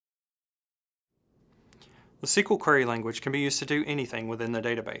The SQL query language can be used to do anything within the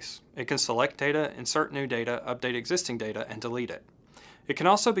database. It can select data, insert new data, update existing data, and delete it. It can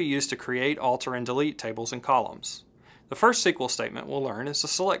also be used to create, alter, and delete tables and columns. The first SQL statement we'll learn is the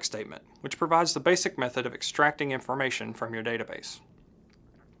select statement, which provides the basic method of extracting information from your database.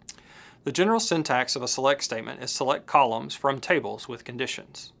 The general syntax of a select statement is select columns from tables with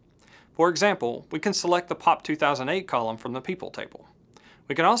conditions. For example, we can select the POP 2008 column from the people table.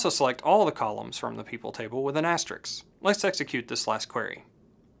 We can also select all the columns from the people table with an asterisk. Let's execute this last query.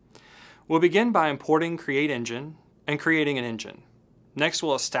 We'll begin by importing createEngine and creating an engine. Next,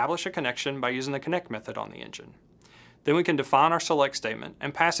 we'll establish a connection by using the connect method on the engine. Then we can define our select statement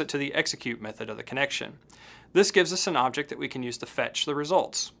and pass it to the execute method of the connection. This gives us an object that we can use to fetch the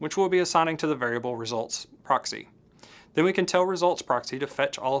results, which we'll be assigning to the variable ResultProxy. Then we can tell ResultProxy to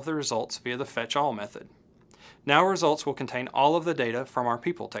fetch all of the results via the fetchall method. Now results will contain all of the data from our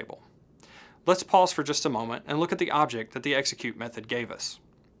people table. Let's pause for just a moment and look at the object that the execute method gave us.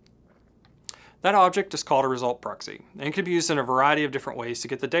 That object is called a ResultProxy and can be used in a variety of different ways to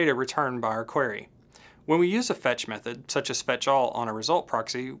get the data returned by our query. When we use a fetch method, such as fetchall on a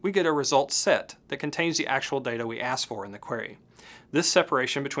ResultProxy, we get a ResultSet that contains the actual data we asked for in the query. This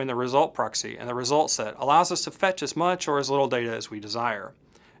separation between the ResultProxy and the ResultSet allows us to fetch as much or as little data as we desire.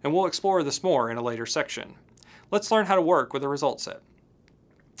 And we'll explore this more in a later section. Let's learn how to work with a ResultSet.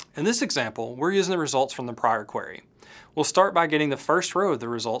 In this example, we're using the results from the prior query. We'll start by getting the first row of the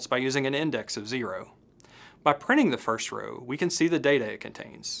results by using an index of 0. By printing the first row, we can see the data it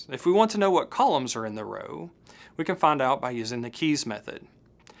contains. If we want to know what columns are in the row, we can find out by using the keys method.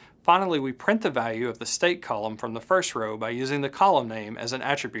 Finally, we print the value of the state column from the first row by using the column name as an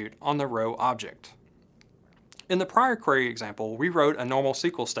attribute on the row object. In the prior query example, we wrote a normal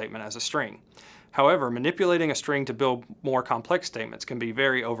SQL statement as a string. However, manipulating a string to build more complex statements can be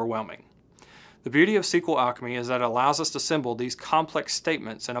very overwhelming. The beauty of SQLAlchemy is that it allows us to assemble these complex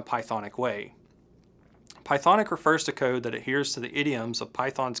statements in a Pythonic way. Pythonic refers to code that adheres to the idioms of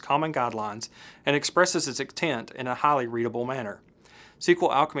Python's common guidelines and expresses its intent in a highly readable manner.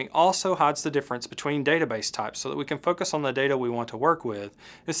 SQLAlchemy also hides the difference between database types so that we can focus on the data we want to work with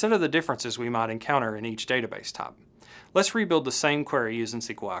instead of the differences we might encounter in each database type. Let's rebuild the same query using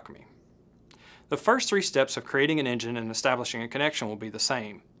SQLAlchemy. The first 3 steps of creating an engine and establishing a connection will be the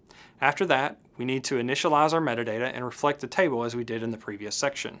same. After that, we need to initialize our metadata and reflect the table as we did in the previous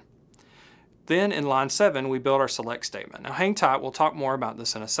section. Then in line 7, we build our select statement. Now hang tight, we'll talk more about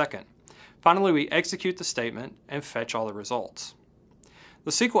this in a second. Finally, we execute the statement and fetch all the results. The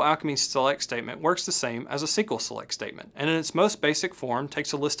SQLAlchemy select statement works the same as a SQL select statement, and in its most basic form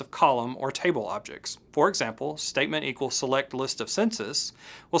takes a list of column or table objects. For example, statement equals select list of census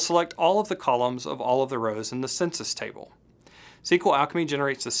will select all of the columns of all of the rows in the census table. SQLAlchemy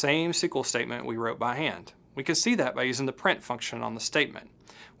generates the same SQL statement we wrote by hand. We can see that by using the print function on the statement,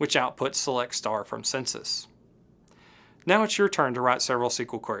 which outputs select star from census. Now it's your turn to write several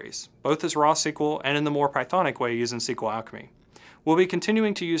SQL queries, both as raw SQL and in the more Pythonic way using SQLAlchemy. We'll be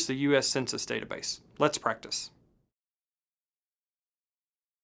continuing to use the US Census database. Let's practice.